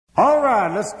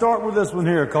right, let's start with this one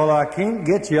here called I Can't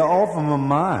Get You Off of My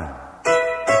Mind.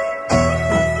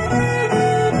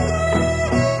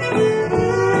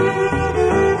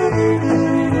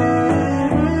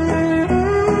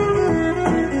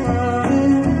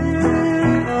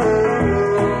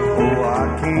 Oh,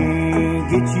 I can't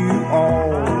get you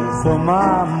off of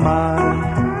my mind.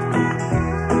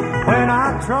 When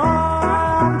I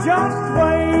try, I'm just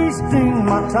wasting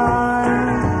my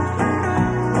time.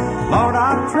 Lord,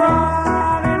 I've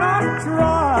tried and I've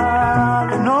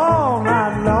tried, and all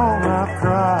night long I've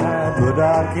cried, but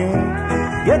I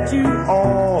can't get you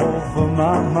off of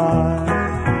my mind.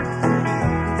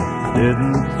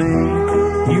 Didn't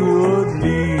think you would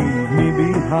leave me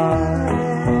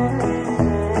behind,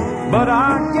 but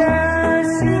I guess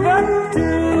you're the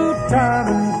two-time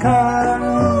and kind.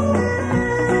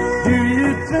 Do you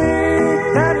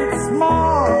think that it's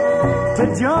smart to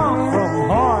jump from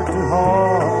heart to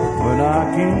heart when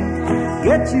I can't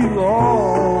get you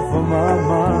off of my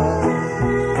mind?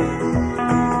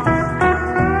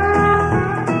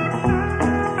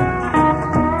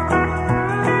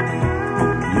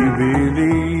 You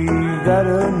believe that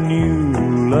a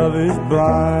new love is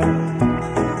blind,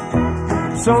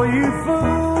 so you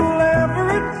fool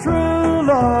every true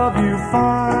love you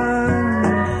find.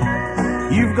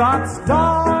 You've got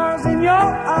stars in your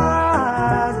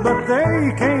eyes, but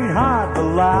they can't hide the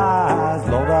lies.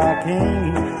 Lord, I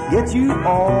can't get you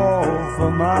off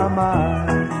of my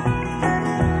mind.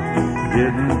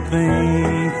 Didn't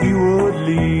think you would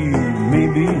leave me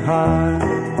behind,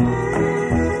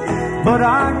 but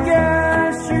I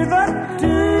guess you're the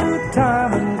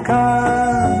two-time and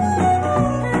kind.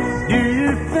 Do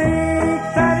you think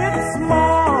that it's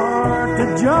smart to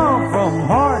jump from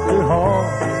heart to heart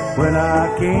when I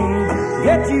can't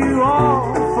get you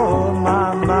off of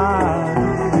my mind?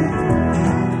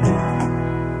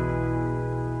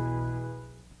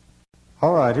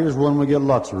 All right, here's one we get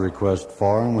lots of requests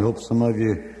for, and we hope some of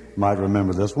you might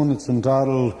remember this one. It's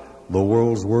entitled The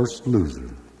World's Worst Loser.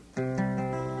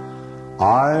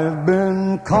 I've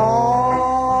been called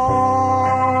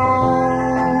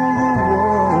the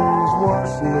world's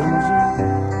worst loser,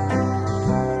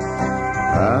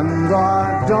 and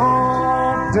I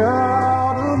don't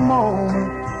doubt a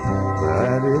moment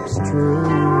that it's true,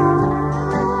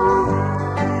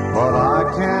 but I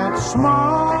can't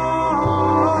smile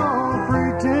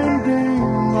pretending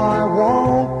I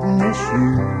won't miss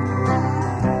you,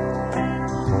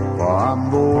 for I'm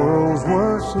the world's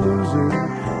worst loser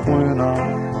when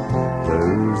I'm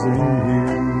losing you.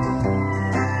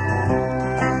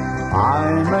 I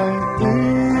may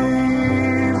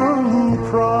even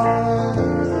cry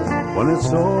when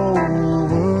it's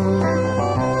over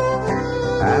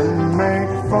and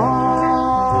make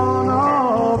fun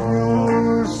of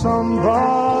you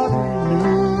somebody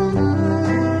new,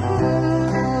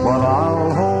 but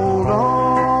I'll hold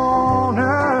on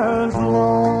as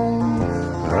long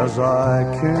as I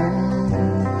can,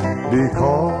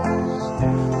 because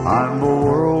I'm the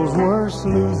world's worst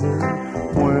loser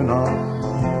when I'm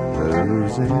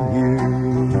losing you.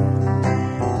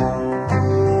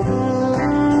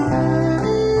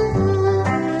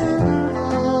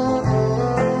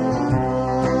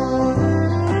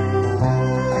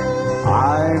 I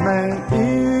may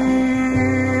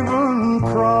even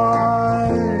cry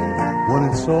when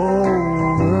it's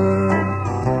over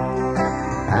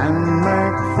and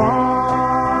make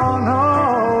fun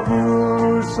of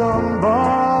you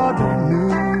somebody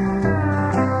new,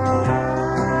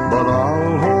 but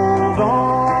I'll hold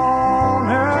on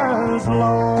as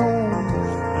long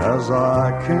as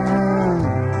I can,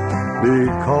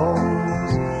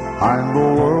 because I'm the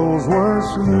world's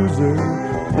worst loser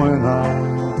when I'm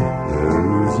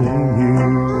losing you.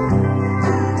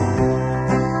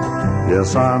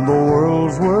 Yes, I'm the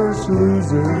world's worst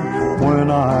loser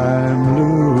when I'm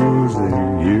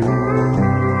losing you.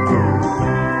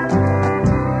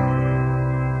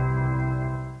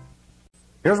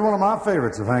 Here's one of my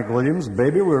favorites of Hank Williams,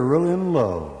 Baby, We're Really in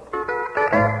Love.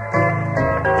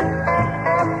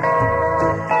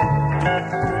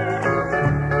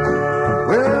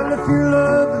 Well, if you're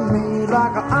loving me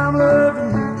like I'm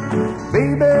loving you,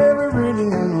 baby, we're really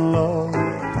in love.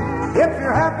 If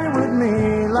you're happy with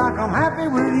me like I'm happy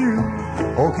with you,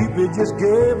 oh, Cupid just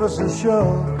gave us a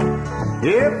shove.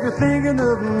 If you're thinking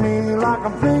of me like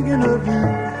I'm thinking of you,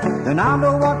 then I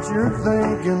know what you're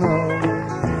thinking of.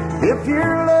 If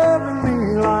you're loving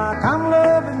me like I'm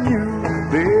loving you,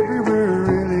 baby, we're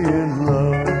really in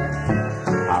love.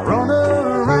 I run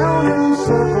around in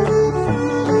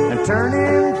circles and turn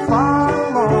in fire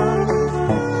alarms.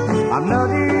 I'm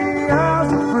nutty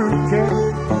as a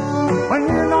fruitcake when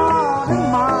you're not in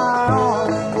my arms.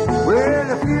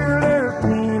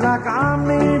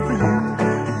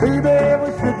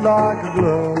 like a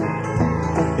glove.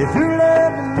 If you're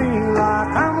loving me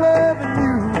like I'm loving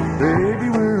you, baby,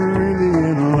 we're really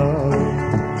in love.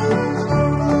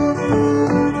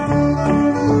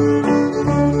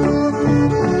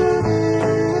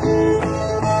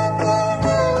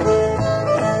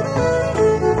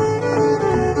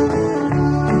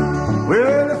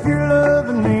 Well, if you're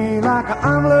loving me like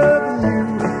I'm loving you,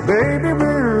 baby,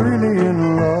 we're really in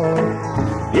love.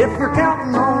 If you're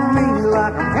counting on me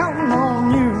like I'm counting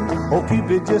on you, oh,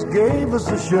 Cupid just gave us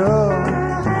a shove.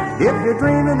 If you're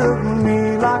dreaming of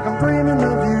me like I'm dreaming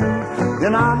of you,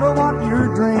 then I know what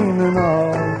you're dreaming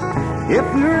of. If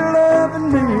you're loving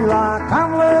me like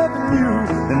I'm loving you,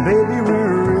 then baby,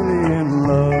 we're really in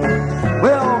love.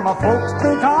 Well, my folks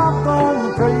think I've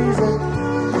gone crazy,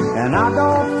 and I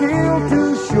don't feel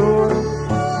too sure.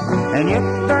 And yet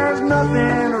there's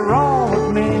nothing wrong with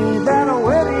me that a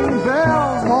wedding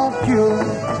bells won't cure.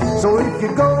 So if you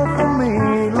go for me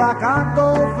like I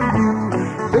go for you,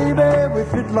 baby, we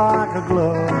fit like a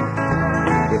glove.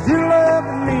 If you're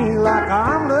loving me like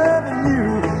I'm loving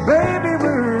you, baby,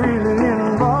 we're really in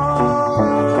love.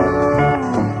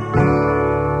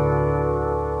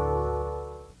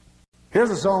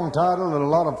 Here's a song title that a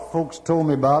lot of folks told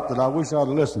me about that I wish I'd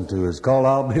listened to. It's called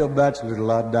I'll Be a Bachelor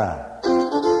Till I Die.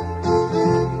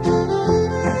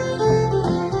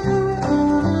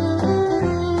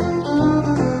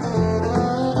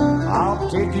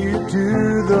 Take you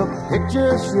to the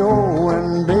picture show,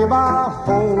 and babe, I'll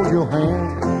hold your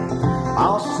hand.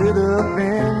 I'll sit up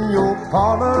in your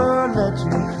parlor, let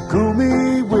you cool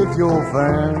me with your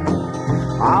fan.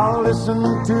 I'll listen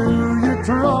to your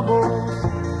troubles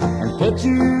and pet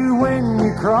you when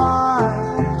you cry.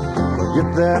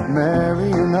 Forget that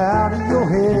marrying out of your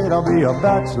head, I'll be a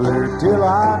bachelor till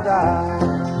I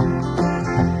die.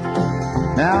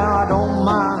 Now I don't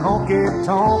mind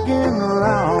honky-tonking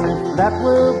around if that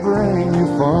will bring you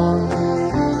fun.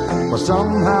 But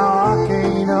somehow I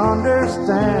can't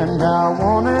understand how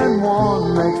one and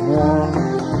one makes one.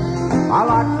 I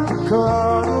like to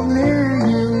cuddle near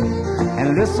you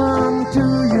and listen to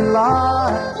you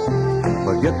lie.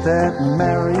 But get that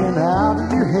marrying out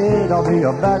of your head, I'll be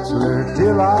a bachelor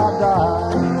till I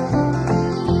die.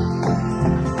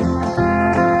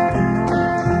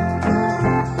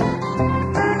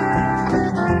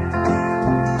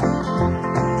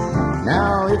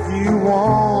 Now if you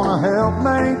wanna help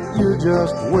me, you're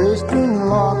just wasting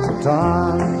lots of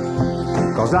time.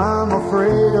 'Cause I'm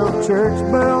afraid of church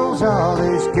bells, how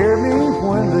they scare me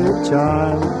when they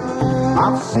chime.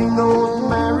 I've seen those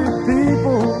married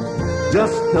people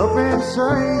just up and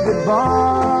say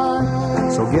goodbye.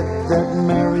 So get that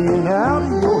marrying out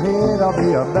of your head, I'll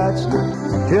be a bachelor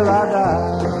till I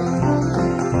die.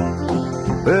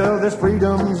 Well, this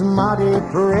freedom's mighty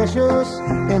precious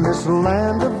in this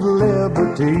land of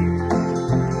liberty.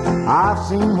 I've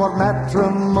seen what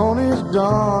matrimony's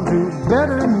done to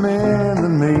better men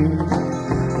than me.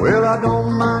 Well, I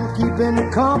don't mind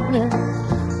keeping company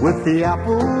with the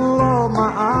apple of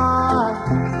my eye.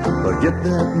 But get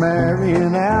that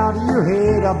marrying out of your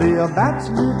head, I'll be a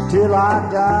bachelor till I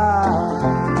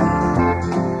die.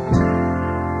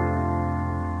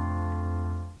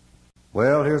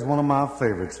 Well, here's one of my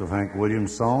favorites of Hank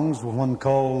Williams' songs, one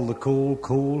called The Cold,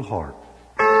 Cold Heart.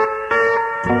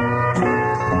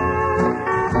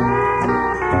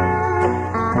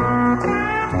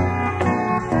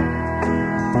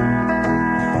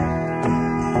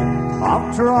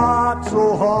 I've tried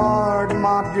so hard,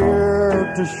 my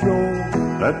dear, to show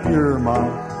that you're my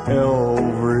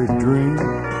every dream.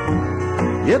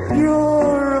 Yet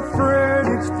you're afraid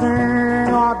each thing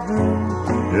I do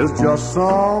is just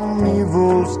some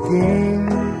evil scheme.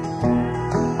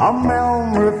 A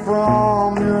memory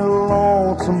from your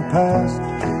lonesome past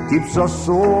keeps us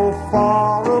so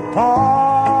far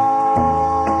apart.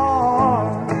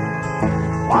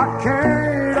 Why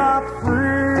can't I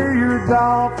free your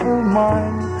doubtful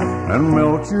mind and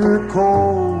melt your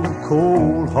cold,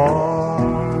 cold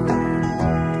heart?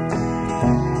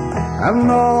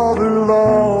 Another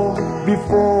love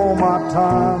before my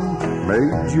time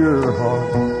made your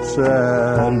heart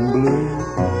sad and blue.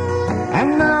 And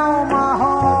now my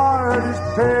heart is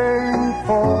paying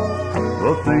for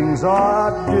the things I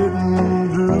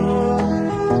didn't do.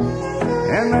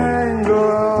 In anger,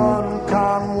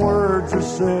 unkind words are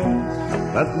said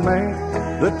that make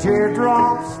the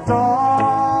teardrops start.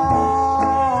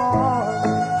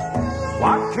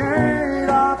 Why can't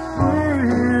I free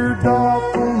your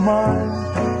doubtful mind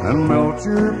and melt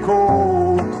your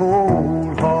cold,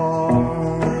 cold heart?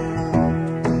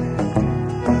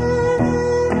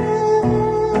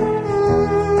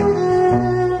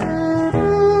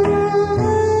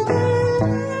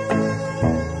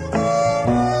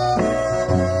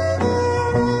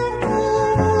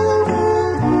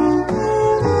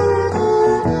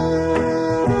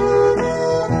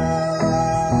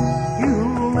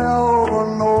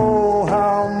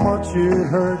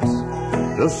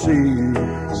 see you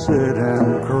sit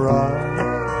and cry.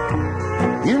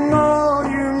 You know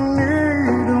you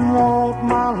need and want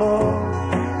my love,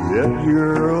 yet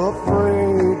you're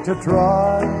afraid to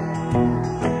try.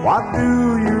 Why do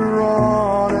you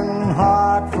run and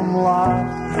hide from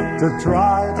life? To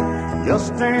try it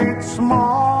just ain't smart.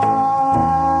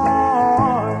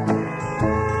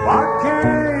 Why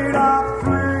can't I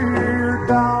free your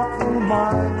doubtful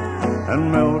mind and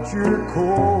melt your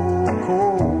cold,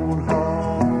 cold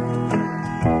heart?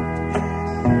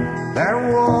 There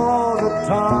was a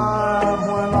time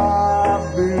when I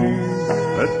believed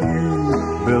that you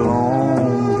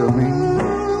belonged to me,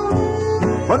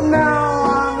 but now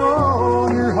I know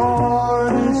your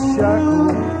heart is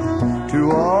shackled to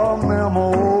a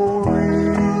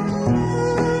memory.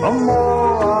 The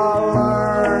more I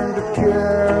learn to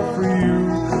care for you,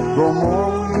 the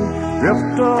more we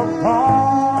drift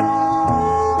apart.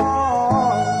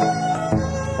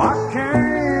 Why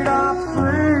can't I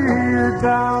free your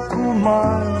doubtful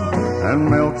mind and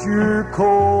melt your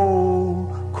cold,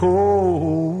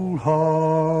 cold heart?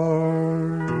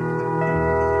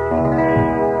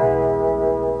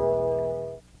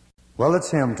 Well,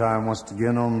 it's hymn time once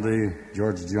again on the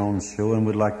George Jones Show, and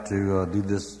we'd like to do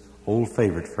this old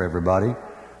favorite for everybody,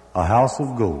 A House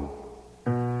of Gold.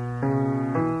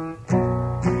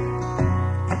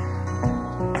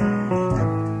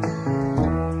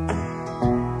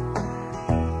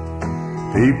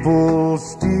 People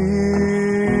steal,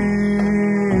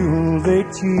 they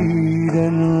cheat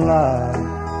and lie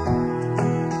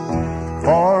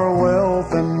for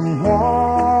wealth and what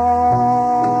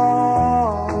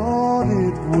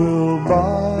it will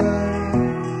buy.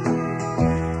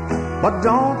 But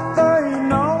don't they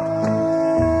know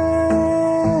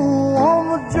on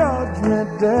the judgment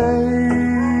day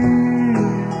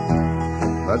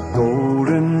that gold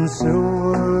and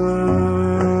silver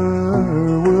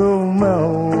will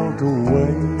melt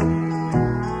away?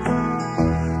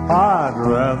 I'd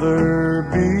rather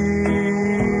be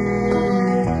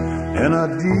in a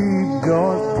deep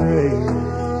dark grave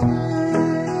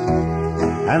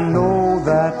and know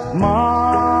that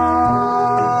my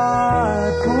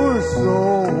poor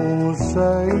soul was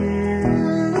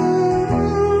saved,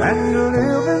 and to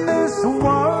live in this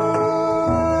world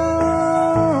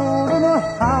in a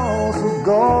house of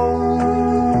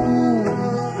gold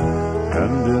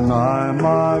and deny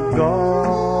my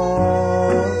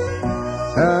God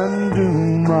and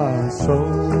doom my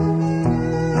soul.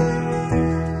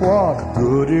 What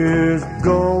good is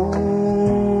gold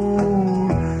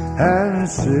and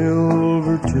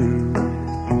silver too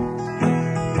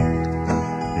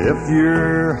if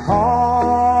your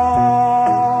heart's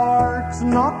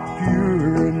not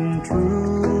pure and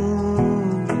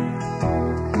true?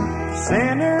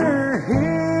 Sinner,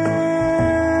 hear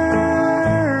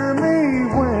me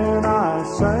when I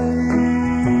say,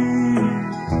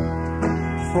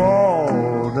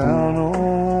 fall down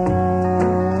on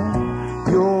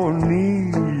your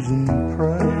knees and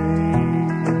pray.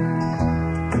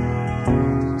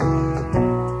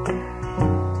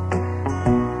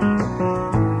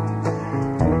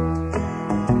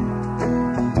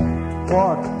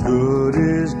 What good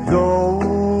is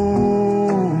gold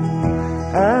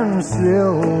and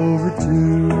silver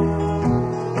too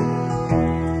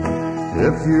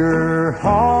if your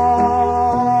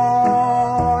heart's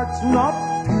not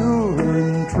pure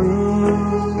and true?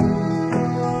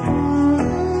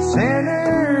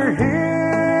 Sinner,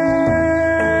 hear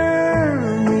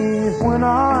me when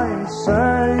I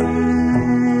say,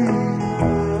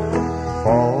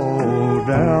 fall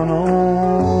down on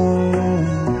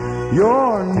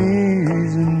your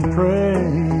knees and pray.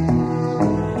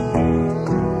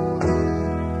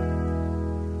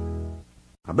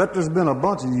 I bet there's been a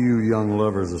bunch of you young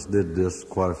lovers that did this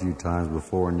quite a few times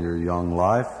before in your young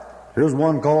life. Here's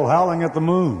one called Howling at the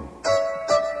Moon.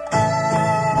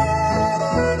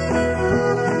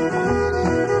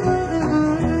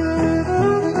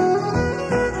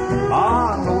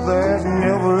 I know there's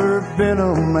never been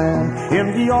a man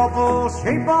in the awful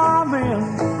shape I'm in.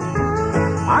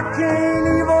 I can't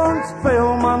even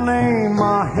spell my name,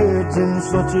 my head's in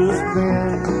such a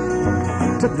spin.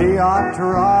 Today I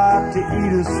tried to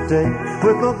eat a steak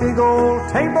with a big old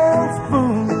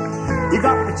tablespoon. You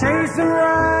got me chasing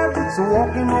rabbits,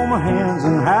 walking on my hands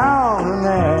and howling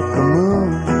at the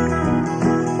moon.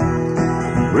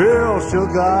 Well,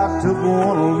 sugar, I took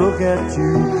one look at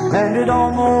you and it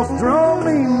almost drove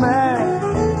me mad.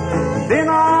 Then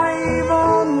I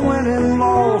even went and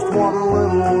lost what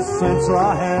little sense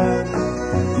I had.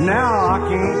 Now I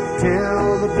can't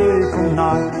tell the day from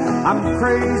night. I'm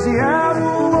crazy out of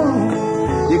the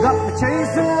moon. You got me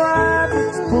chasing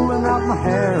rabbits, pulling out my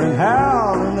hair and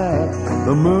howling at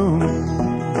the moon.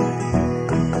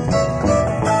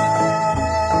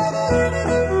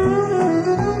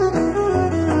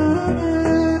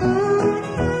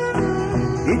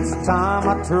 Each time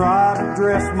I try to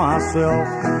dress myself,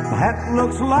 my hat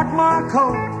looks like my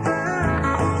coat.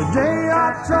 Today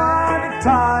I tried to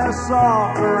tie a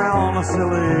sock around a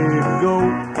silly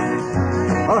goat.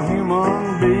 A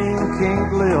human being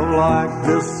can't live like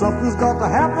this. Something's got to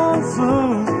happen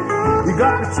soon. You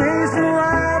got me chasing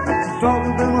rabbits,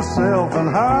 talking to myself and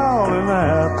howling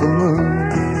at the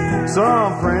moon.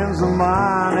 Some friends of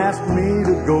mine asked me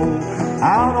to go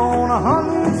out on a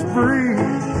hunting spree,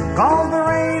 'cause there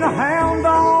ain't a hound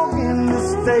dog in the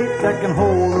state that can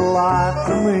hold a light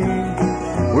to me.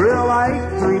 Well, I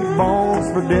ate 3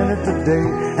 bones for dinner today,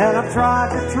 and I tried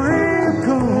to tree a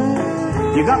coon.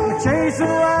 You got me chasing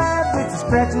rabbits,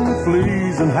 scratching the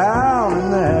fleas and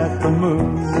howling at the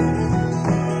moon.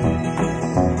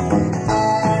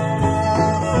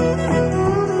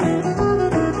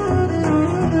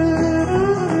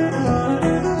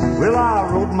 Well, I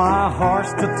rode my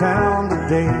horse to town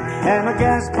today, and a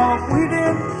gas pump we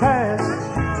did pass.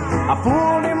 I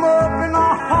pulled him up and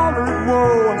I hollered,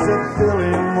 whoa, and said, fill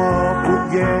him up with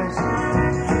gas.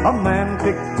 A man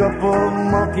picked up a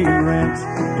monkey wrench,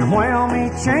 and wham, he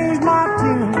changed my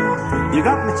tune. You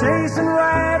got me chasing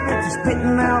rabbits,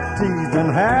 spitting out teeth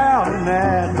and howling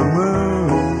at the moon.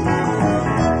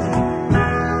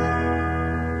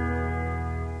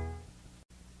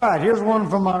 All right, here's one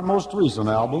from our most recent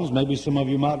albums. Maybe some of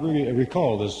you might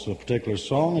recall this particular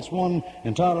song. It's one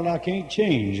entitled I Can't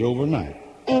Change Overnight.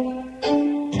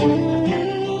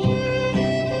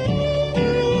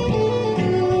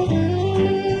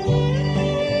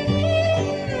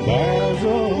 There's a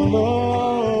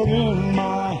love in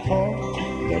my heart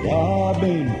that I've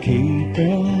been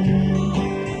keeping.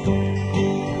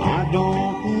 I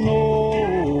don't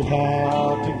know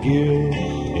how to give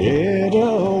it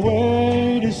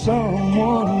away to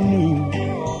someone new.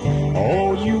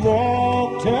 Oh, you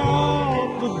walked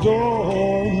out the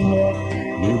door and left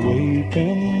me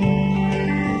waiting,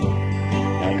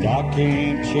 and I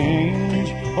can't change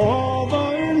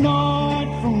overnight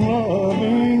from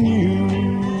loving you.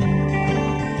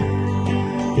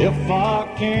 If I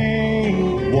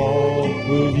can't walk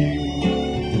with you,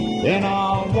 then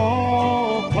I'll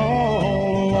walk all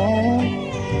alone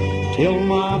till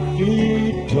my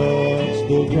feet touch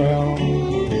the ground,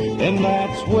 and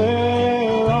that's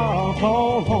where I'll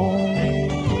call home.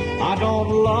 I don't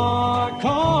like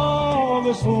all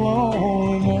this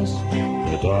loneliness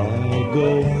that I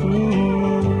go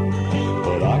through,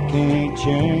 but I can't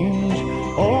change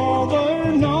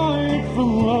overnight from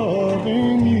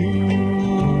loving you.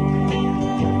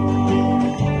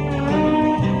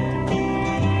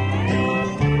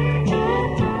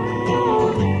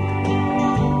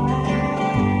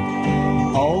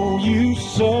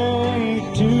 Say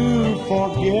to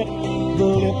forget the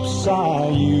lips I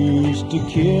used to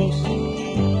kiss,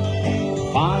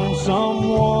 find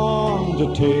someone to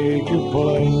take your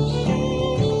place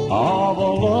of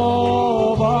a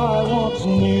love I once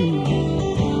knew.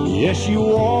 Yes, you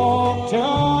walked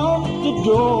out the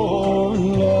door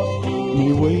and left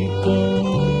me waiting,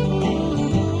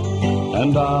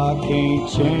 and I can't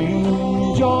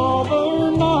change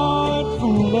overnight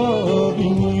from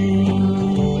loving you.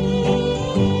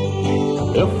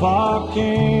 If I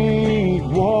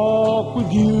can't walk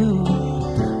with you,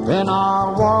 then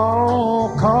I'll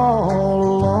walk all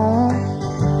alone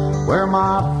where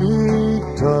my feet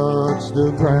touch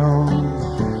the ground,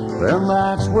 then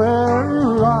that's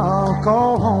where I'll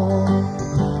call home.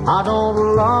 I don't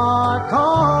like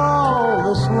all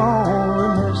this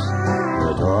loneliness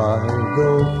that I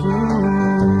go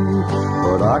through,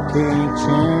 but I can't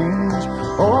change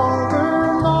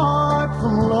overnight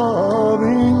from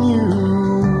loving you.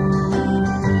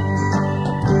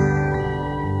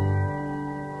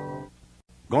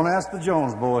 Gonna ask the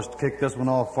Jones boys to kick this one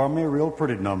off for me, a real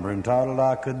pretty number entitled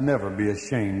I Could Never Be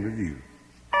Ashamed of You.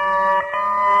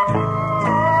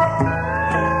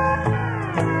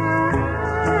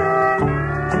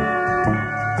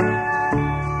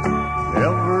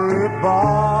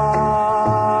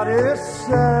 Everybody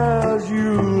says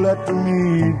you let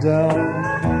me down.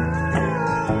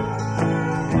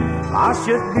 I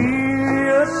should be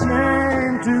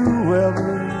ashamed to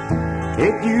ever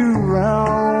take you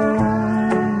round.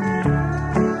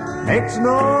 Makes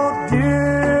no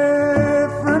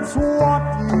difference what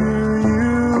you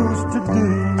used to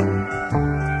do.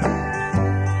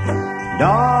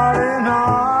 Darling, I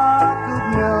could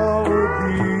never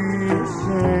be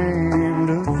ashamed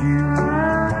of you.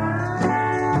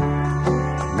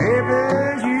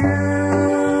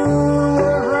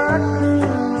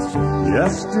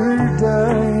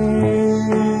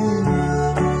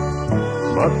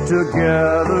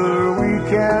 together we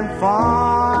can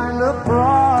find a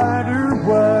brighter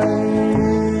way.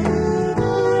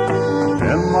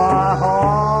 In my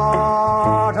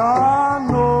heart I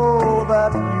know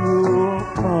that you'll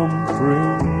come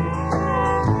through.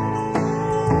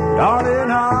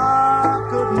 Darling, I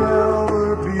could never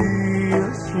be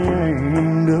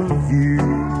ashamed of you.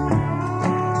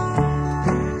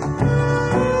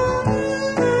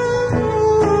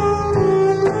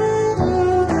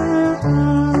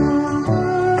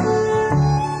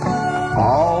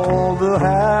 All the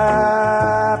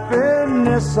happiness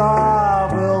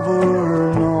I've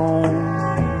ever known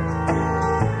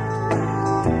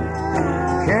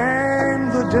came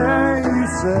the day you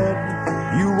said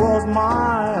you was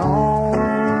my own.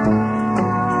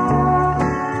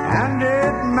 And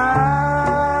it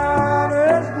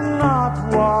matters not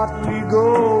what we go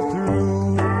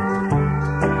through.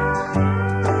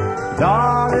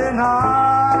 Darling,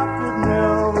 I could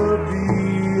never be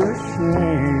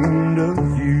ashamed of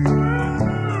you.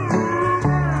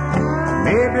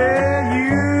 Maybe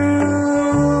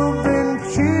you've been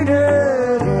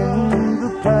cheated in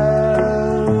the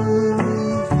past,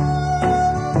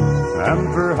 and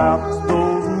perhaps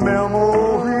those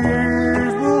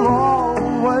memories will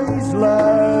always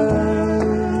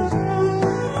last.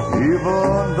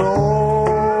 Even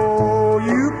though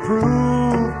you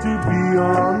prove to be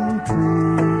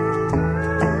untrue,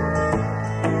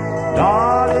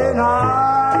 darling, I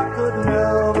could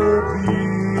never be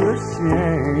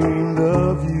ashamed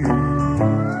of you.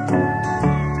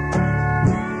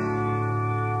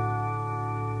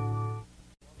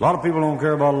 A lot of people don't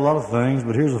care about a lot of things,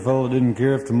 but here's a fellow that didn't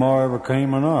care if tomorrow ever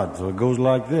came or not, so it goes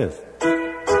like this.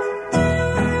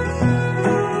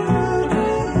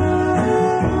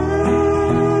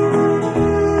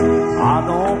 I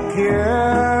don't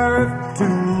care if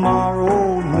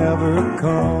tomorrow never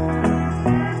comes.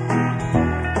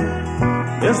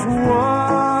 This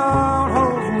world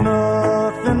holds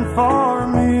nothing for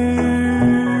me.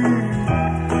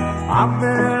 I've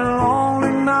been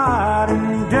lonely night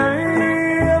and day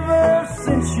ever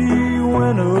since she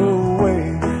went away.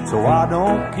 So I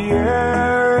don't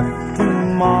care if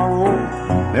tomorrow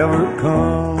never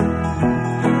comes.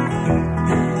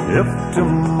 If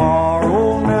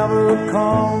tomorrow never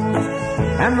comes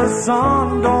and the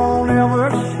sun don't ever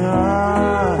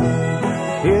shine,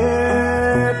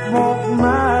 it won't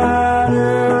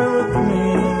matter with me.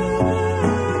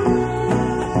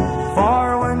 For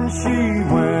when she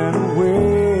went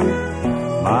away,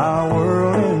 my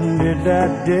world ended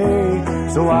that day.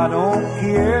 So I don't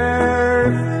care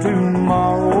if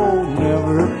tomorrow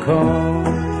never comes.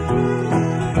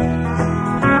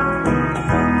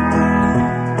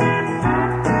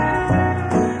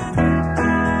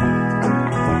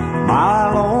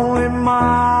 My lonely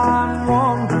mind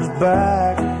wanders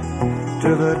back to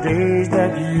the days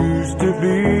that used to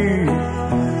be.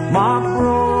 My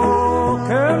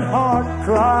broken heart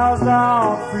cries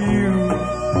out for you.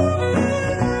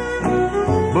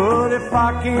 But if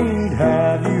I can't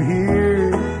have you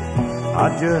here,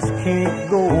 I just can't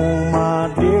go, my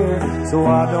dear. So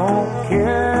I don't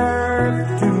care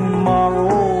if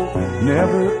tomorrow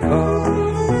never comes.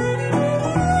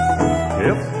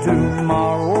 If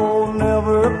tomorrow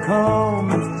never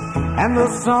comes and the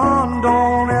sun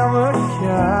don't ever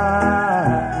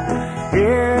shine,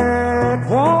 it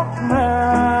won't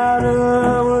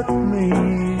matter with me.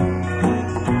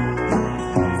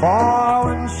 For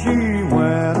when she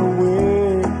went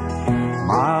away,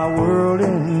 my world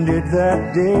ended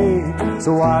that day.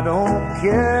 So I don't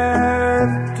care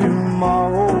if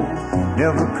tomorrow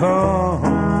never comes.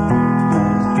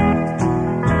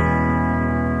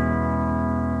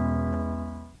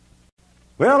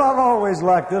 Well, I've always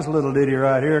liked this little ditty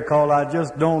right here called I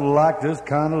Just Don't Like This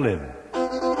Kind of Living.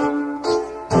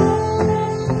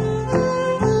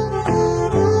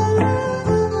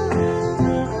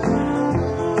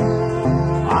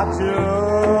 I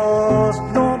just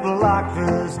don't like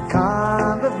this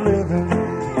kind of living.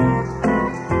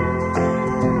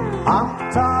 I'm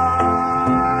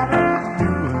tired of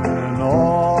doing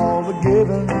all the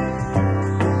giving.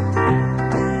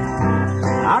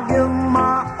 I give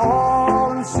my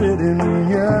all and sit in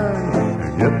here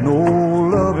and get no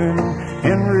loving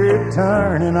in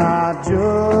return. And I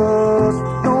just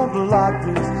don't like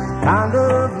this kind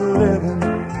of living.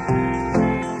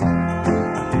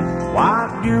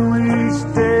 Why do we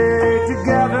stay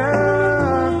together?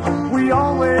 We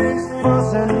always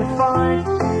fuss and fight.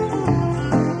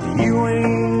 You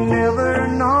ain't never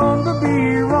known to be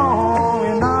wrong,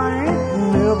 and I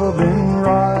ain't never been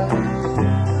right.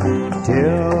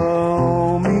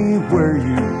 Tell me where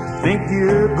you think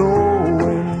you're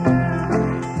going.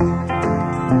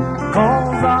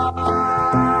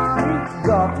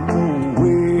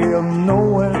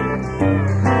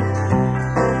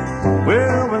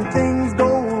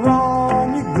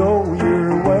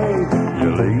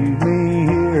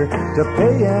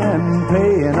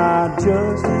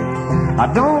 I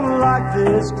don't like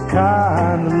this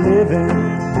kind of living.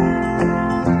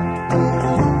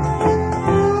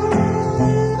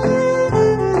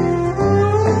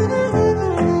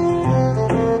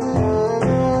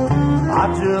 I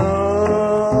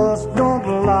just don't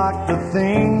like the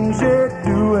things you're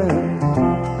doing.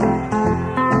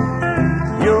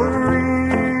 Your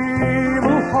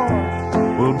evil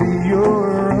heart will be your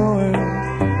ruin.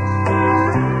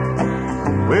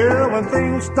 Well, when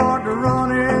things start to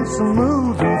run in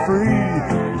smooth and free,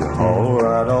 you haul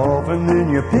right off and then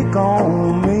you pick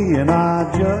on me. And I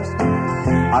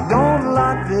don't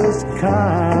like this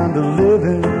kind of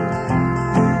living.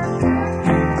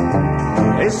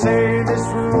 They say this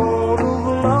road of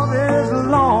love is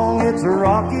long, it's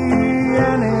rocky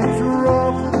and it's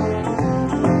rough.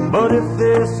 But if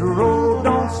this road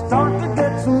don't start to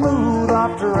get smooth,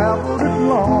 I've traveled it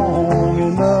long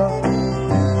enough.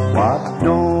 Why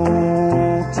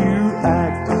don't you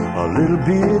act a little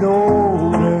bit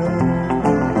older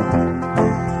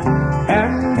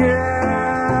and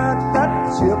get that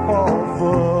chip off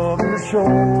of your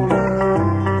shoulder?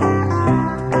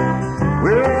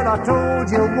 Well, I told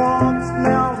you once,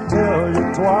 now I'll tell you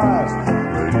twice.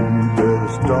 Well, you better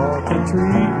start to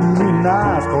treat me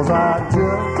nice, 'cause I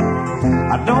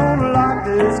don't like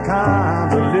this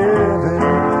kind of living.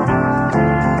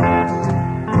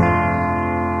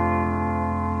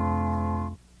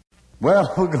 Well,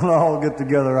 we're gonna all get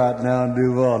together right now and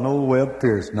do an old Webb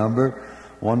Pierce number,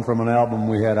 one from an album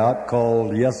we had out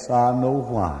called Yes, I Know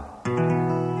Why.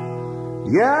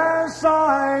 Yes,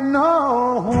 I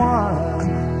know why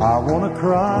I wanna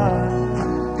cry.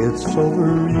 It's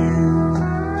over you.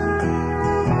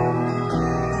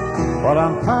 But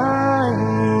I'm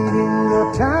painting the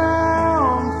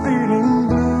town feeling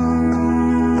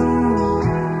blue.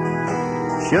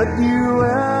 Should you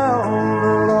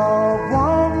ever love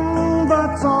one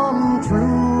that's untrue,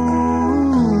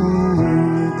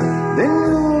 then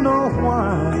you'll know why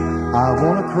I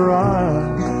wanna cry.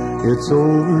 It's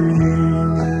over you.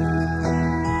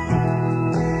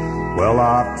 Well,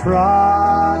 I've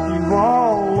tried you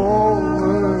all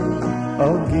over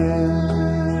again,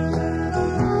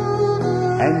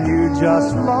 and you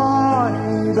just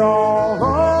lied all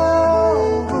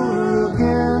over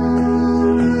again.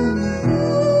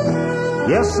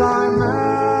 Yes, I'm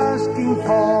asking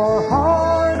for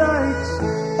heartaches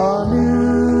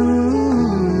anew.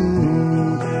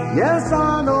 Yes,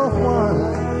 I know why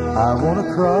I wanna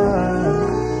cry.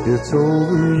 It's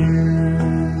over you.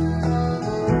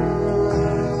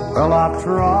 Well, I've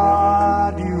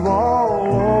tried you all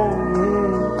over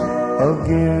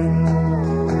again,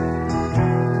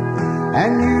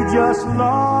 and you just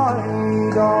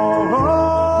lied all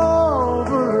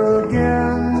over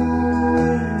again.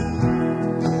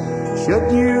 Should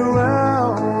you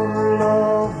ever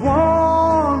love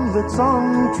one that's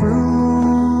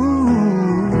untrue,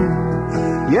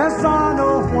 yes, I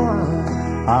know why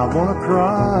I wanna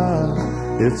cry.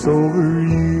 It's over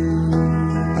you.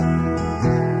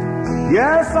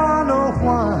 Yes, I know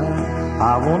why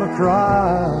I wanna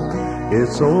cry.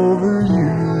 It's over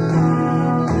you.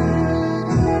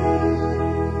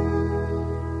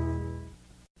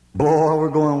 Boy, we're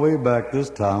going way back this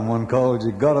time. One called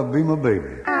You Gotta Be My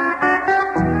Baby.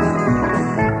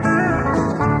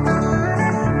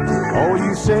 Oh,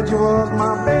 you said you was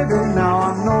my baby. Now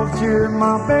I know that you're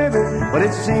my baby, but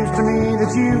it seems to me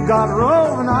that you got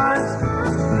roving eyes.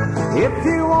 If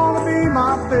you wanna be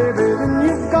my baby, then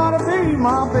you've gotta be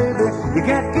my baby. You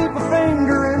can't keep a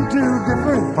finger in two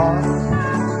different parts.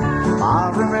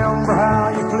 I remember how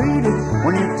you pleaded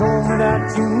when you told me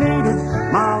that you needed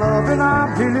my love, and I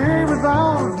believe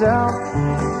without a doubt.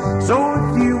 So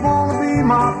if you wanna be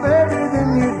my baby, then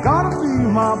you gotta be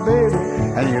my baby,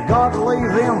 and you gotta lay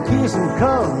them kissing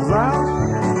cousins out.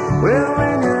 Well,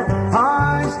 when you're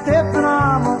high-stepping,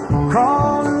 I'm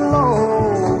a-crawling low.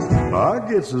 I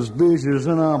get suspicious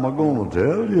and I'm gonna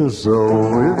tell you so.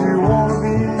 If you wanna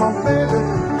be my baby,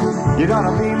 you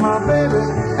gotta be my baby,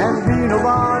 and be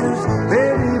nobody's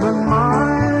baby but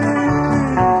mine.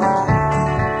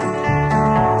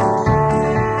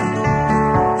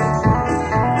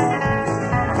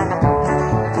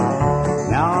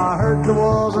 Now I heard there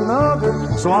was another,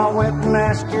 so I went and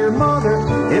asked your mother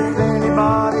if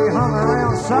anybody hung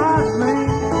around besides me.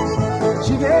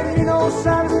 She gave me no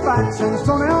satisfaction,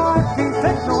 so now I can't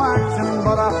take no action,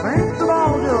 but I think that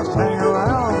I'll just hang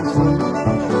around and see.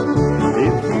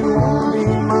 If you wanna be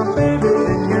my baby,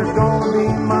 then you're gonna be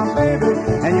my baby,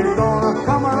 and you're gonna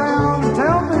come around and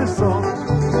tell me so.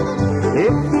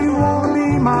 If you wanna be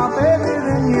my baby,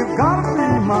 then you've gotta be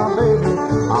my baby.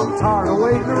 I'm tired of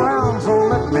waiting around, so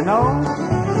let me know.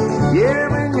 Yeah,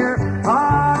 when you're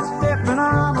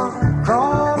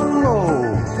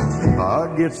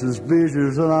get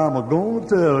suspicious, and I'm gonna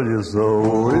tell you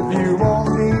so. If you want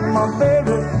to be my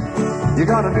baby, you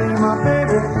gotta be my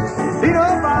baby. Be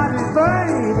nobody's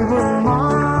baby but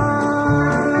mine.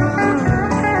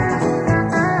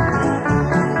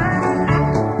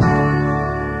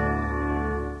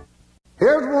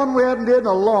 Here's one we hadn't did in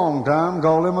a long time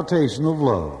called Imitation of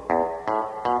Love.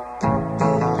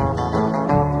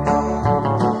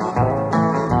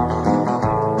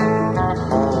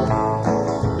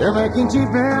 They're making cheap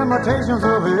imitations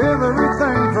of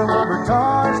everything from rubber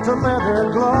toys to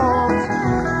leather gloves.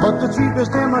 But the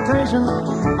cheapest imitation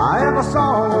I ever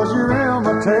saw was your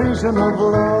imitation of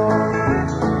love.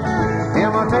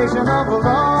 Imitation of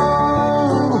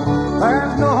love,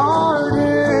 there's no heart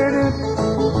in it.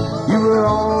 You were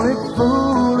only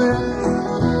fooling,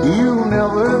 you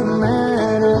never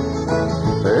meant it.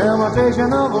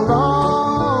 Imitation of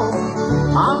love,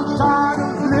 I'm tired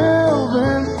of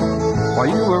living while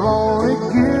you were only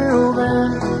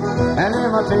giving an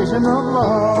imitation of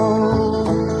love.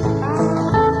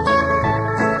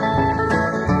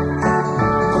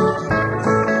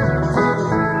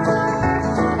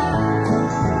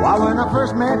 Why, when I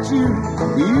first met you,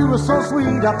 you were so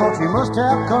sweet, I thought you must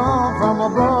have come from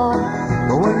above.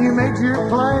 But when you made your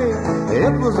play,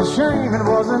 it was a shame, it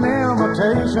was an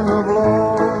imitation of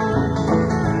love.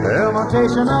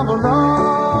 Imitation of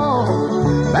love,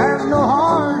 there's no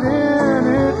heart in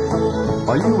it.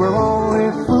 Or you were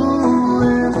only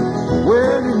fooling,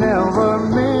 well, you never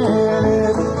meant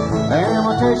it.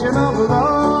 Imitation of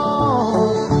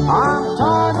love, I'm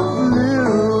tired of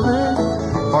living.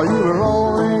 Or you were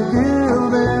only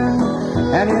giving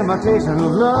an imitation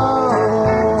of love.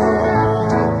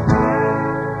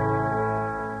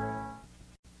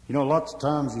 You know, lots of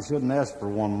times you shouldn't ask for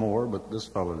one more, but this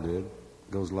fella did.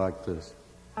 It goes like this.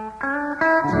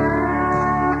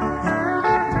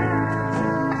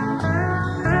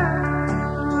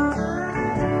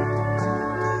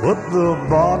 Put the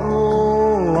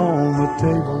bottle on the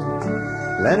table,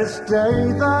 let it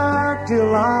stay there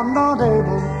till I'm not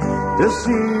able to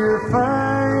see your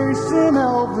face in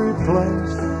every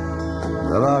place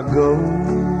that I go.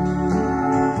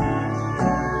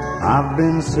 I've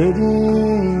been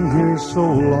sitting here so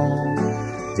long,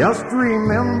 just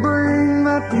remembering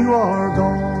that you are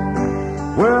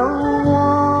gone. Well,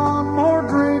 one more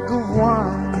drink of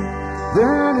wine,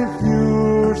 then if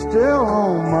you're still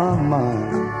on my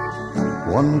mind,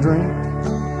 one drink,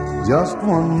 just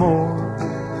one more,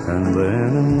 and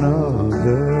then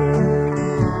another.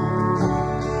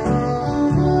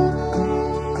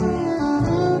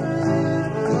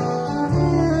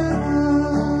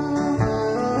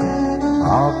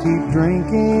 I'll keep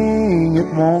drinking, it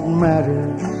won't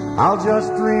matter. I'll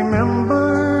just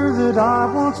remember that I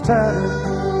once tattered.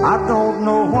 I don't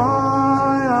know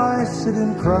why I sit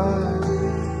and cry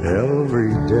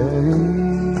every day.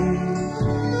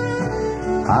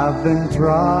 I've been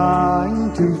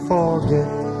trying to forget,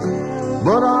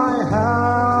 but I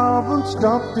haven't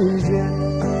stopped as yet.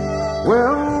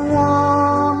 Well,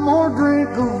 one more drink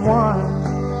of wine,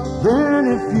 then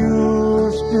if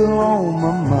you're still on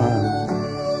my mind,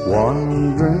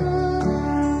 one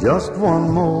drink, just one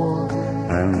more,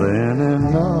 and then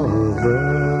another.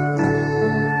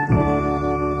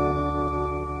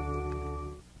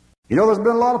 You know, there's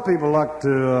been a lot of people like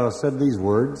to said these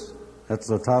words. That's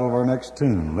the title of our next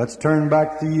tune. Let's turn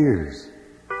back the years.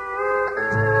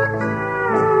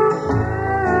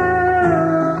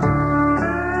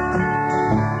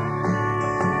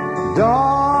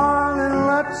 Darling,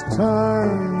 let's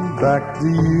turn back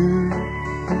the years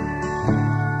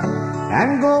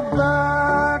and go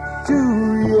back to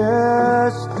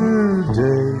yesterday.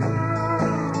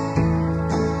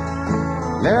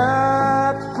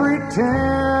 Let's pretend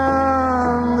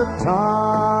the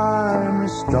time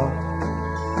is stopped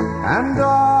and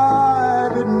I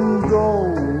didn't go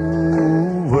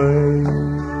away.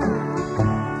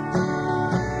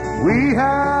 We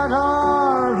had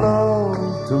our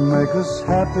love to make us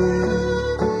happy.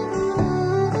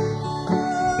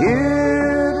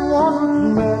 It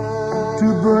wasn't meant to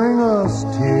bring us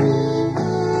tears.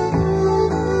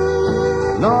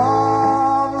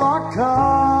 Love like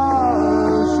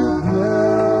ours should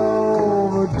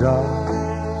never die.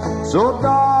 So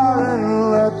darling,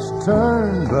 let's turn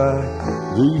back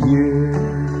the years.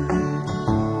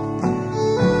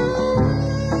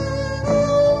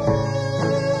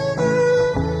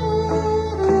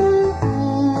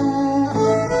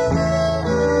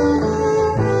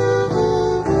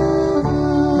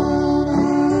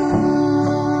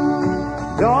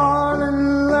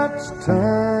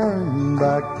 Turn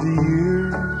back the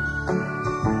years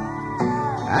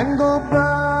and go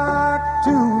back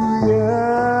to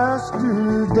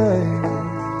yesterday.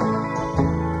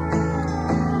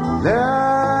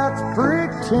 Let's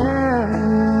pretend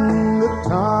the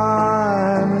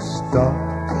time has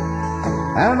stopped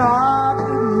and I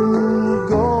didn't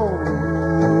go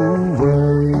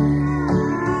away.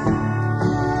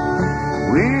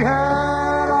 We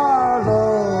had our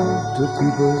love to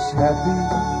keep us happy.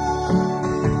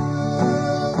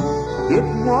 It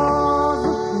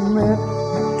wasn't meant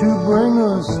to bring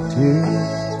us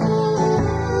tears.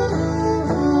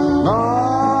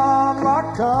 Love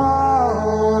like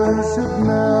ours should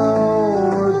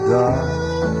never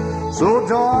die. So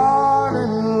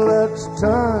darling, let's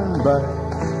turn back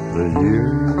the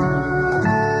years.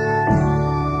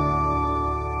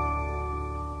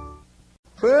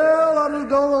 Well, I just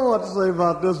don't know what to say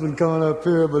about this one coming up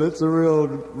here, but it's a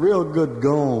real good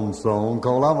gone song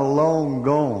called I'm a Long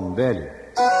Gone Daddy.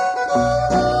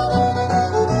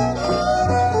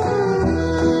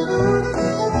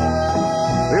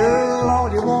 Well, all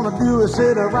you want to do is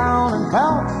sit around and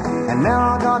pout, and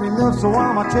now I got enough, so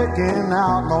I'm a checking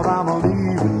out. Lord, I'm a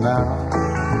leaving now.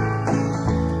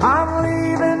 I'm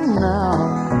leaving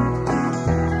now.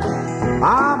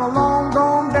 I'm a long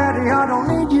gone daddy, I don't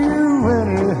need you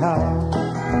anyhow.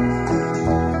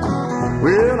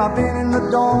 Well, I've been in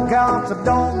the doghouse a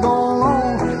doggone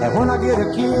long, and when I get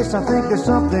a kiss, I think there's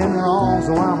something wrong,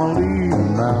 so I'm a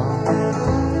leaving now.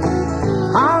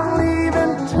 I'm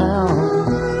leaving town.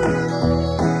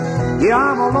 Yeah,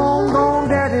 I'm a long gone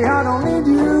daddy, I don't need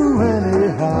you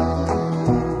anyhow.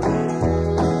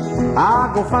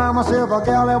 I go find myself a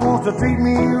gal that wants to treat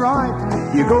me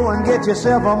right. You go and get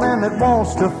yourself a man that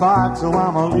wants to fight, so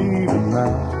I'm a leaving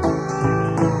now.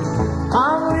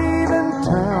 I'm leaving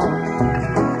town.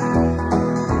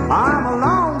 I'm a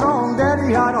long gone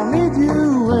daddy, I don't need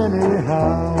you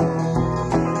anyhow.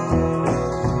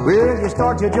 Well, you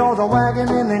start your jaws a wagging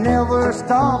and they never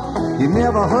stop. You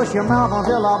never hush your mouth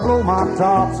until I blow my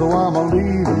top, so I'm a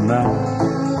leaving now.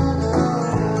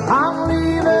 I'm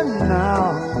leaving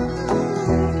now.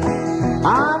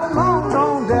 I'm a long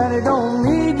gone daddy, don't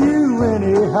need you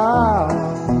anyhow.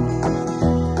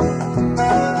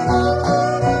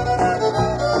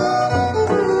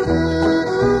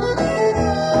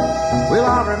 Well,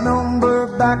 I remember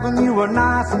back when you were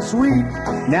nice and sweet.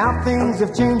 Now things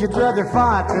have changed, you'd rather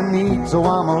fight than eat, so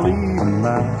I'm a leaving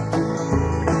now.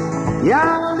 Yeah,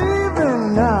 I'm a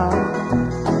leaving now.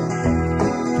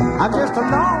 I'm just a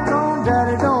long gone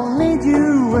daddy, don't need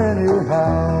you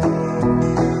anyhow.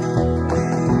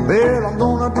 Well, I'm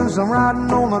gonna do some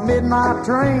riding on the midnight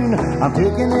train. I'm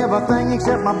taking everything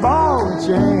except my ball and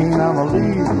chain. I'm a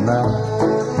leaving now.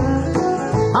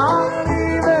 I'm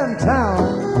leaving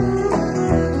town.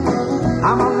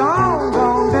 I'm a long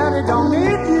gone daddy, don't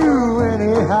need you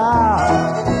anyhow.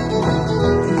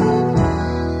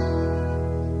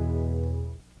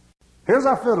 Here's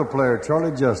our fiddle player,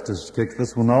 Charlie Justice, kicks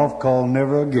this one off, called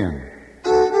Never Again.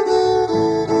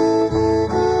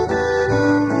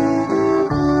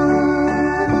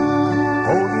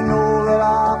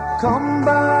 Come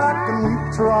back and we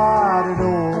tried it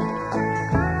all,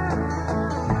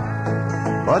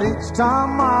 but each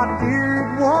time, my dear,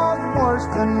 it was worse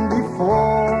than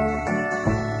before.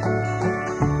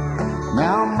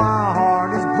 Now my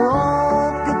heart is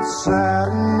broke, it's sad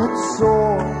and it's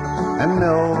sore, and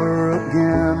never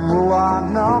again will I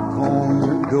knock on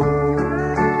your door.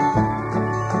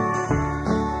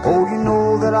 Oh, you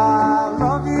know that I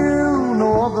love you, no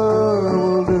other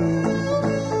will do.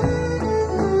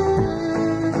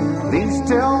 Please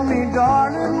tell me,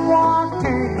 darling, why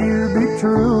can't you be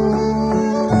true?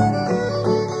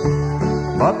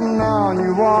 But now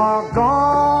you are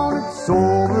gone, it's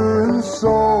over and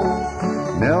so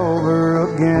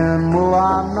never again will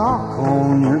I knock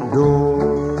on your door.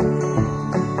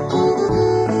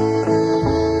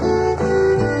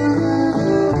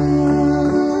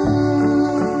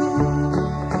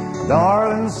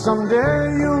 Darling,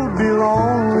 someday you'll be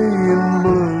lonely and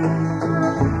blue.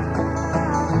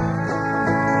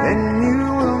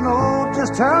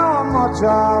 Just how much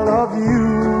I love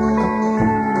you.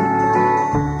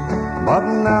 But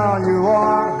now you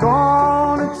are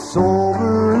gone, it's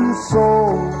over and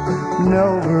so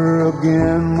never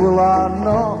again will I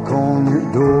knock on your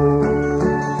door.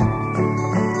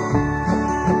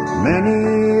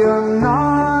 Many a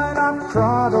night I've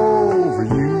cried over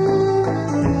you,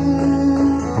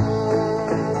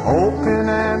 hoping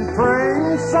and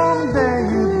praying someday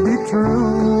you'd be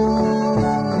true.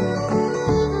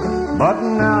 But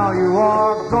now you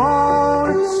are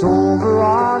gone, it's over,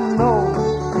 I know.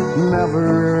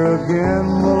 Never again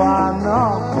will I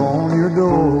knock on your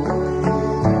door.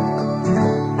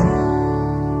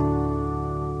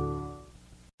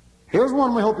 Here's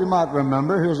one we hope you might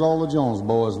remember. Here's all the Jones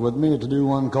boys with me to do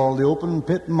one called The Open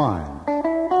Pit Mine.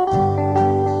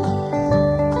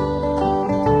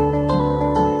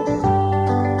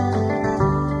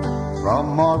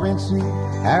 From Morenci,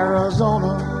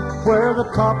 Arizona, where the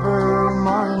copper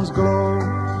mines glow,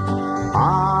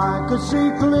 I could see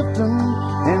Clifton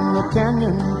in the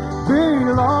canyon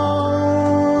below.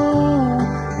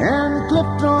 And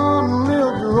Clifton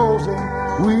lived Rosie.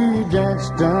 We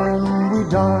danced and we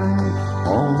dined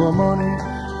on the money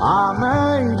I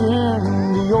made in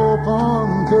the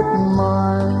open pit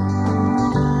mine.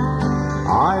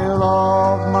 I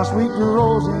loved my sweet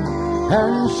Rosie,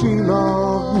 and she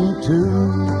loved me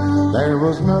too. There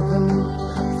was nothing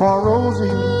for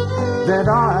Rosie that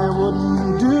I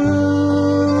wouldn't do.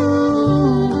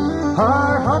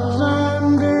 Her hugs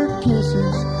and her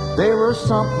kisses, they were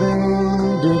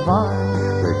something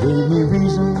divine. They gave me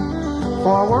reason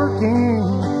for working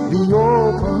the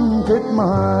open pit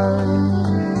mine.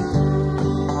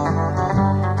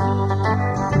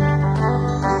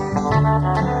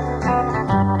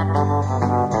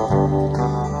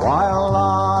 While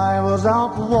I was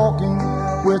out walking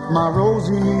with my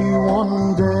Rosie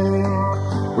one day,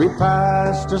 we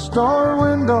passed a store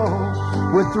window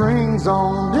with rings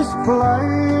on display.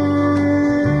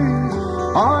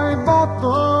 I bought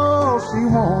those she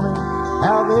wanted,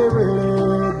 how they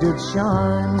really did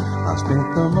shine. I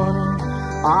spent the money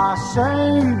I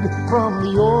saved from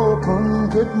the open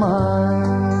pit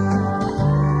mine.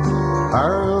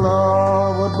 Her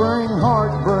love would bring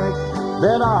heartbreak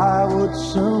that I would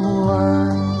soon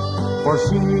learn, for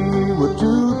she would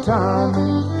two-time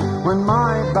me when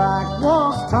my back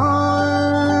was turned.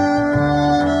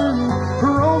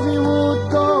 Rosie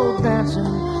would go dancing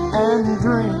and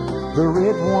drink the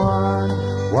red wine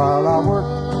while I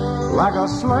worked like a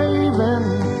slave in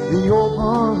the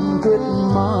open pit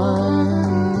mine.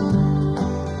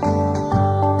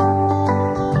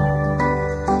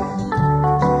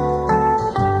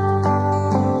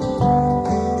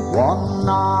 One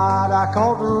night I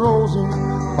caught Rosie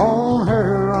on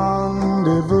her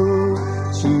rendezvous.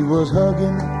 She was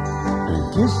hugging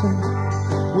and kissing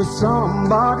with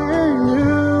somebody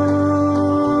new.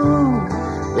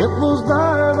 It was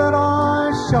there that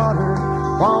I shot her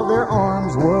while their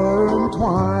arms were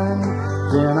entwined.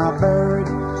 Then I buried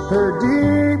her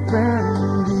deep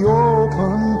in the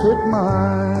open pit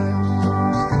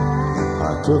mines.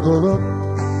 I took a look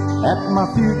at my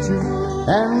future,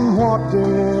 and what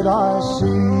did I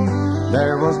see?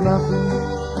 There was nothing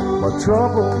but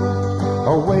trouble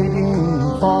awaiting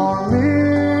for me.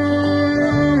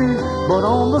 But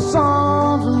on the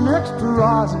sun's next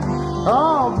horizon,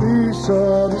 I'll be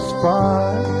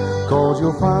satisfied, 'cause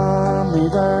you'll find me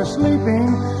there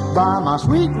sleeping by my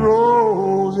sweet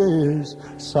Rosie's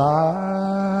side.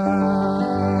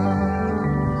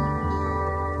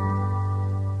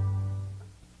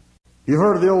 You've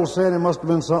heard of the old saying, it must have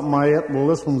been something I ate. Well,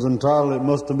 this one's entitled, It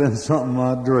Must Have Been Something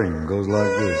I Dreamed. Goes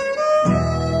like this.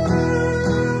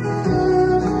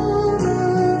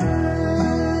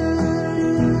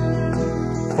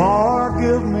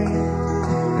 Forgive me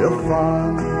if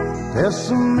I'm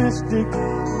pessimistic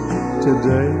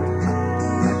today,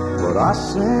 but I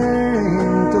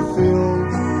seem to feel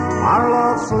our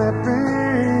love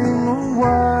slipping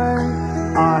away.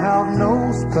 I have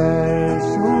no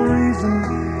special reason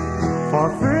for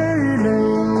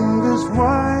feeling this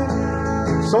way,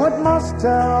 so it must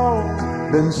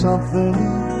have been something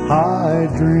I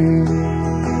dreamed.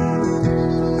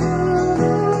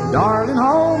 Darling,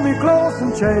 hold me close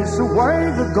and chase away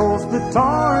the ghost that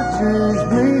tortures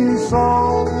me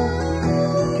so.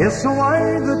 Kiss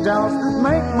away the doubts that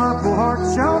make my poor heart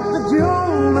shout that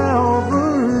you'll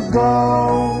never go.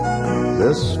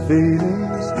 This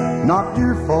feeling's not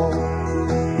your fault,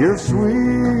 you're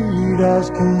sweet as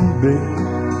can be.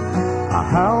 I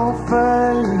have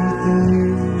faith in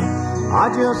you, I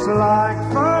just like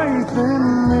faith in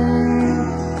me.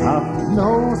 I've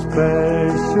no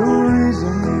special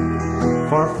reason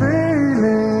for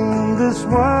feeling this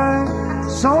way,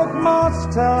 so it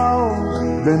must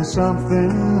have been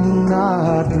something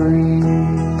I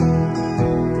dreamed.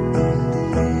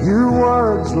 Your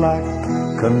words lack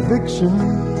conviction,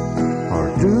 or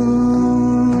do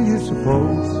you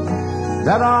suppose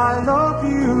that I love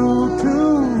you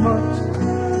too much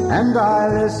and I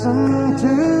listen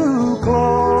too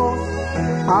close?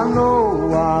 I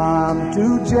know I'm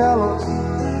too jealous,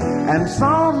 and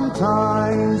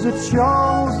sometimes it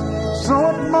shows, so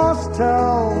it must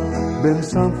have been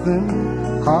something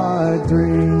I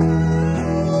dreamed.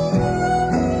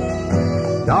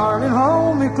 Darling,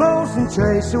 hold me close and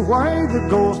chase away the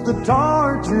ghost that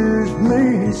tortures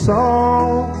me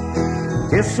so.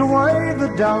 Kiss away the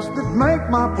doubts that make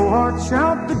my poor heart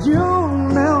shout that you'll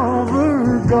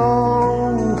never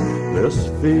go. This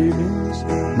feeling's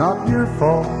not your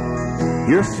fault,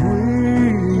 you're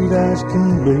sweet as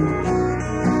can be.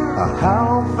 I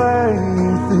have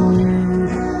faith in you,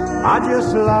 I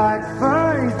just like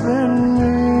faith in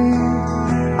me.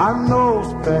 I've no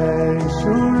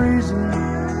special reason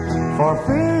for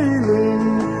feeling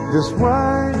this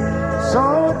way, so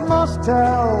it must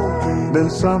have been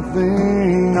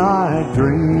something I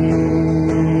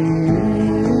dreamed.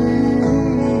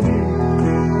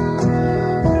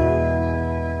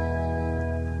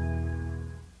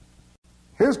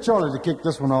 Here's Charlie to kick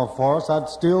this one off for us. I'd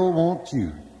Still Want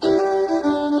You.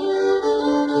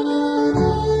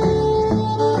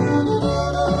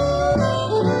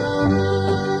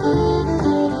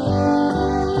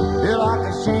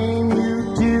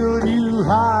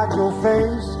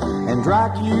 And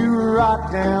drag you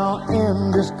right down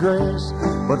in disgrace.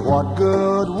 But what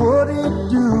good would it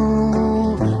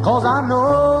do? 'Cause I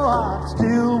know I'd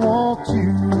still want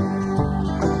you.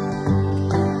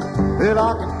 That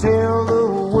I could tell the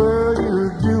world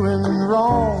you're doing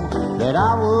wrong, that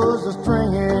I was a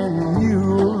stringing you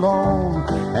along.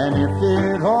 And if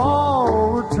it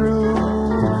all were true,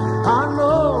 I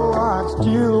know I'd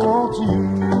still want you.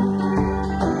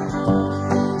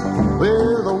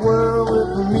 Well, the world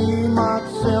with me might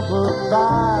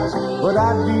sympathize, but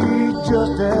I'd be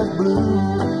just as blue.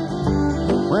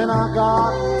 When I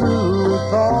got through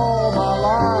with all my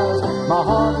lies, my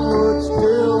heart would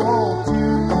still want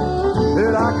you.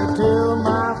 That I could tell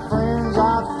my friends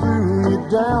I threw you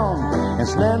down and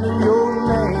slander your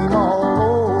name all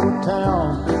over town.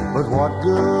 But what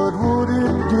good would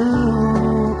it do?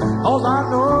 'Cause I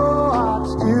know I'd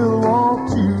still want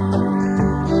you.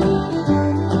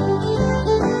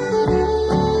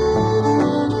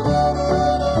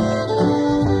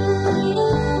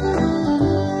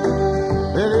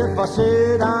 I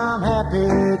said I'm happy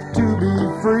to be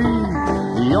free,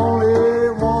 the only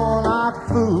one I'd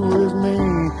fool is me,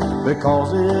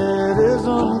 because it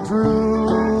isn't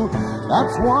true.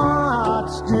 That's why I'd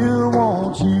still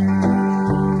want you.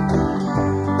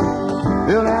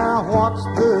 Well, now what's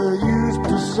the use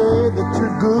to say that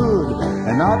you're good,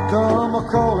 and I'd come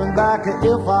a-crawling back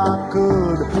if I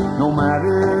could. No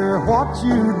matter what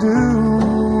you do,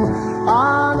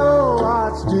 I know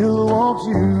I'd still want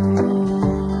you.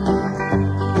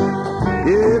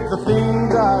 If the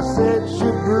things I said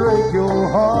should break your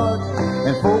heart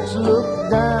and folks look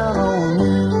down on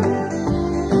you,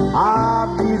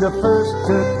 I'd be the first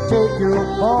to take your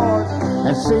part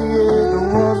and say it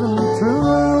wasn't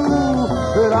true.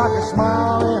 But I could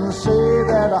smile and say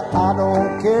that I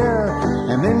don't care,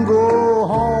 and then go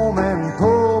home and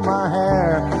pull my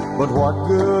hair. But what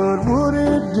good would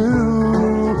it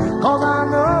do? 'Cause I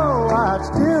know I'd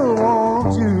still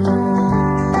want you.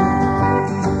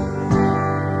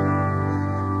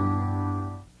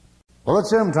 Well,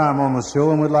 it's hymn time on the show,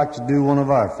 and we'd like to do one of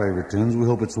our favorite tunes. We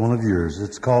hope it's one of yours.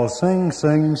 It's called Sing,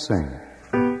 Sing, Sing.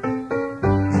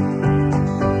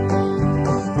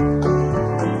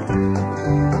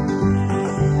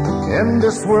 In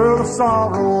this world of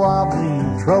sorrow, I'll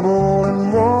be trouble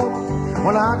and woe.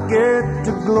 When I get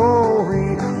to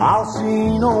glory, I'll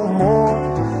see no more.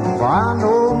 For I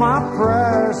know my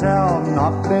prayers have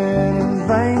not been in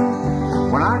vain.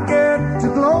 When I get to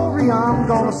glory, I'm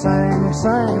gonna sing,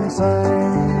 sing,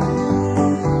 sing.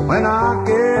 When I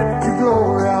get to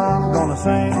glory, I'm gonna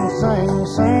sing, sing,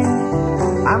 sing.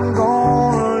 I'm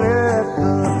gonna let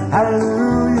the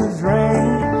hallelujahs ring.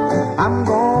 I'm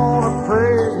gonna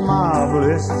praise my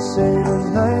blessed Savior's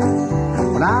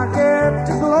name. When I get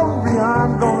to glory,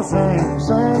 I'm gonna sing,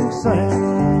 sing, sing.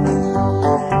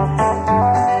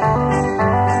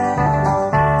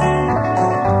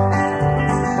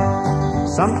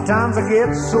 Sometimes I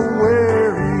get so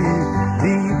weary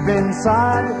deep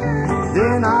inside,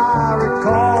 then I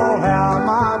recall how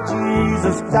my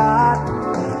Jesus died.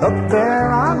 Up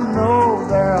there I know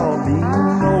there'll be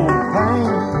no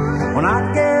pain. When I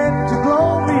get to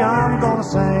glory, I'm gonna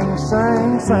sing,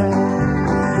 sing, sing.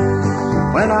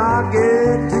 When I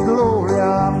get to glory,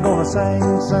 I'm gonna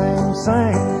sing, sing,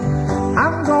 sing.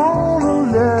 I'm gonna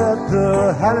let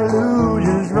the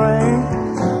hallelujahs ring.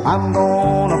 I'm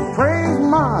gonna praise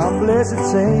my blessed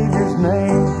Savior's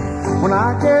name. When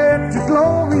I get to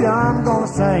glory, I'm gonna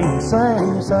sing,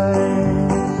 sing, sing.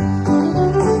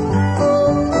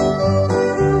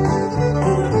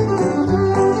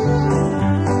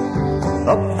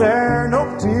 Up there, no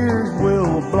tears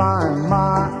will blind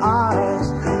my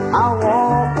eyes. I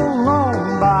walk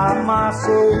alone my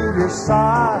Savior's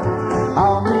side,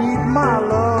 I'll meet my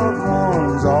loved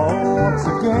ones all once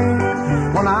again.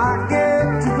 When I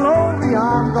get to glory,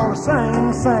 I'm gonna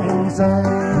sing, sing, sing.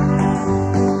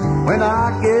 When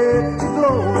I get to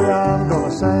glory, I'm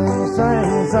gonna sing,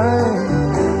 sing, sing.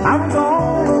 I'm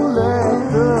gonna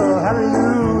let the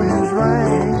hallelujahs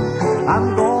ring.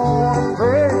 I'm gonna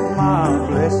praise my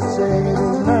blessed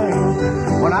Savior's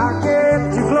name. When I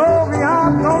get to glory,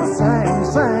 I'm gonna sing,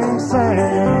 sing,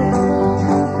 sing.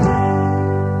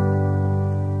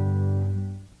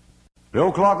 The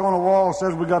old clock on the wall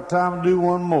says we got time to do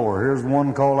one more. Here's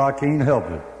one called I Can't Help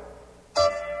It.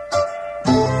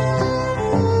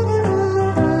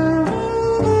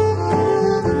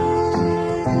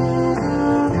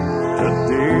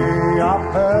 Today I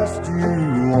passed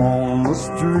you on the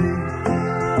street,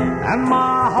 and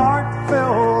my heart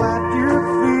fell at your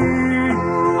feet.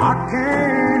 I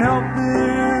can't help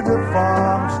it if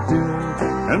I'm still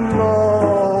in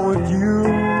love with you.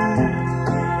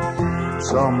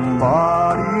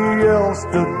 Somebody else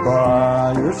stood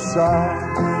by your side,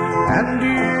 and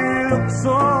you look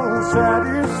so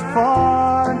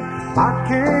satisfied. I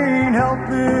can't help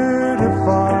it if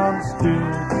I'm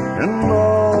still in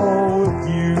love with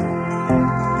you.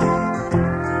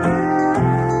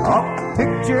 A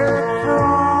picture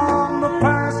from the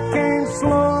past came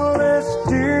slowly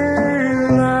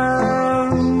stealing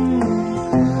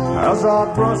as I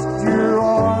brushed your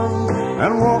arm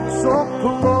and walked so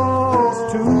close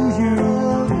to you.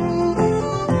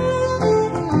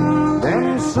 Then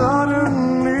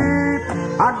suddenly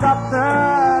I got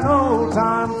that old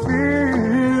time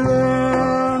feeling.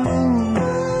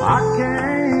 I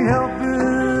can't help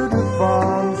it if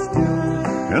I'm still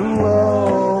in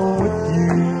love with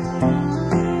you.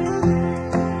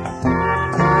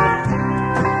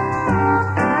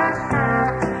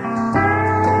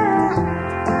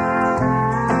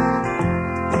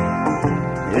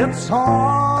 It's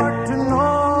hard to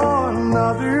know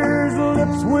another's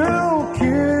lips will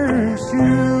kiss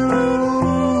you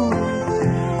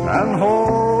and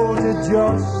hold you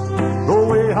just the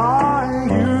way I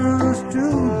used to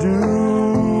do.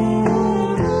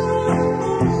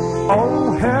 Oh,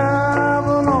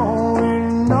 heaven only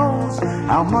knows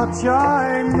how much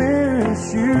I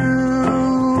miss you.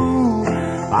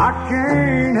 I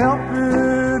can't help it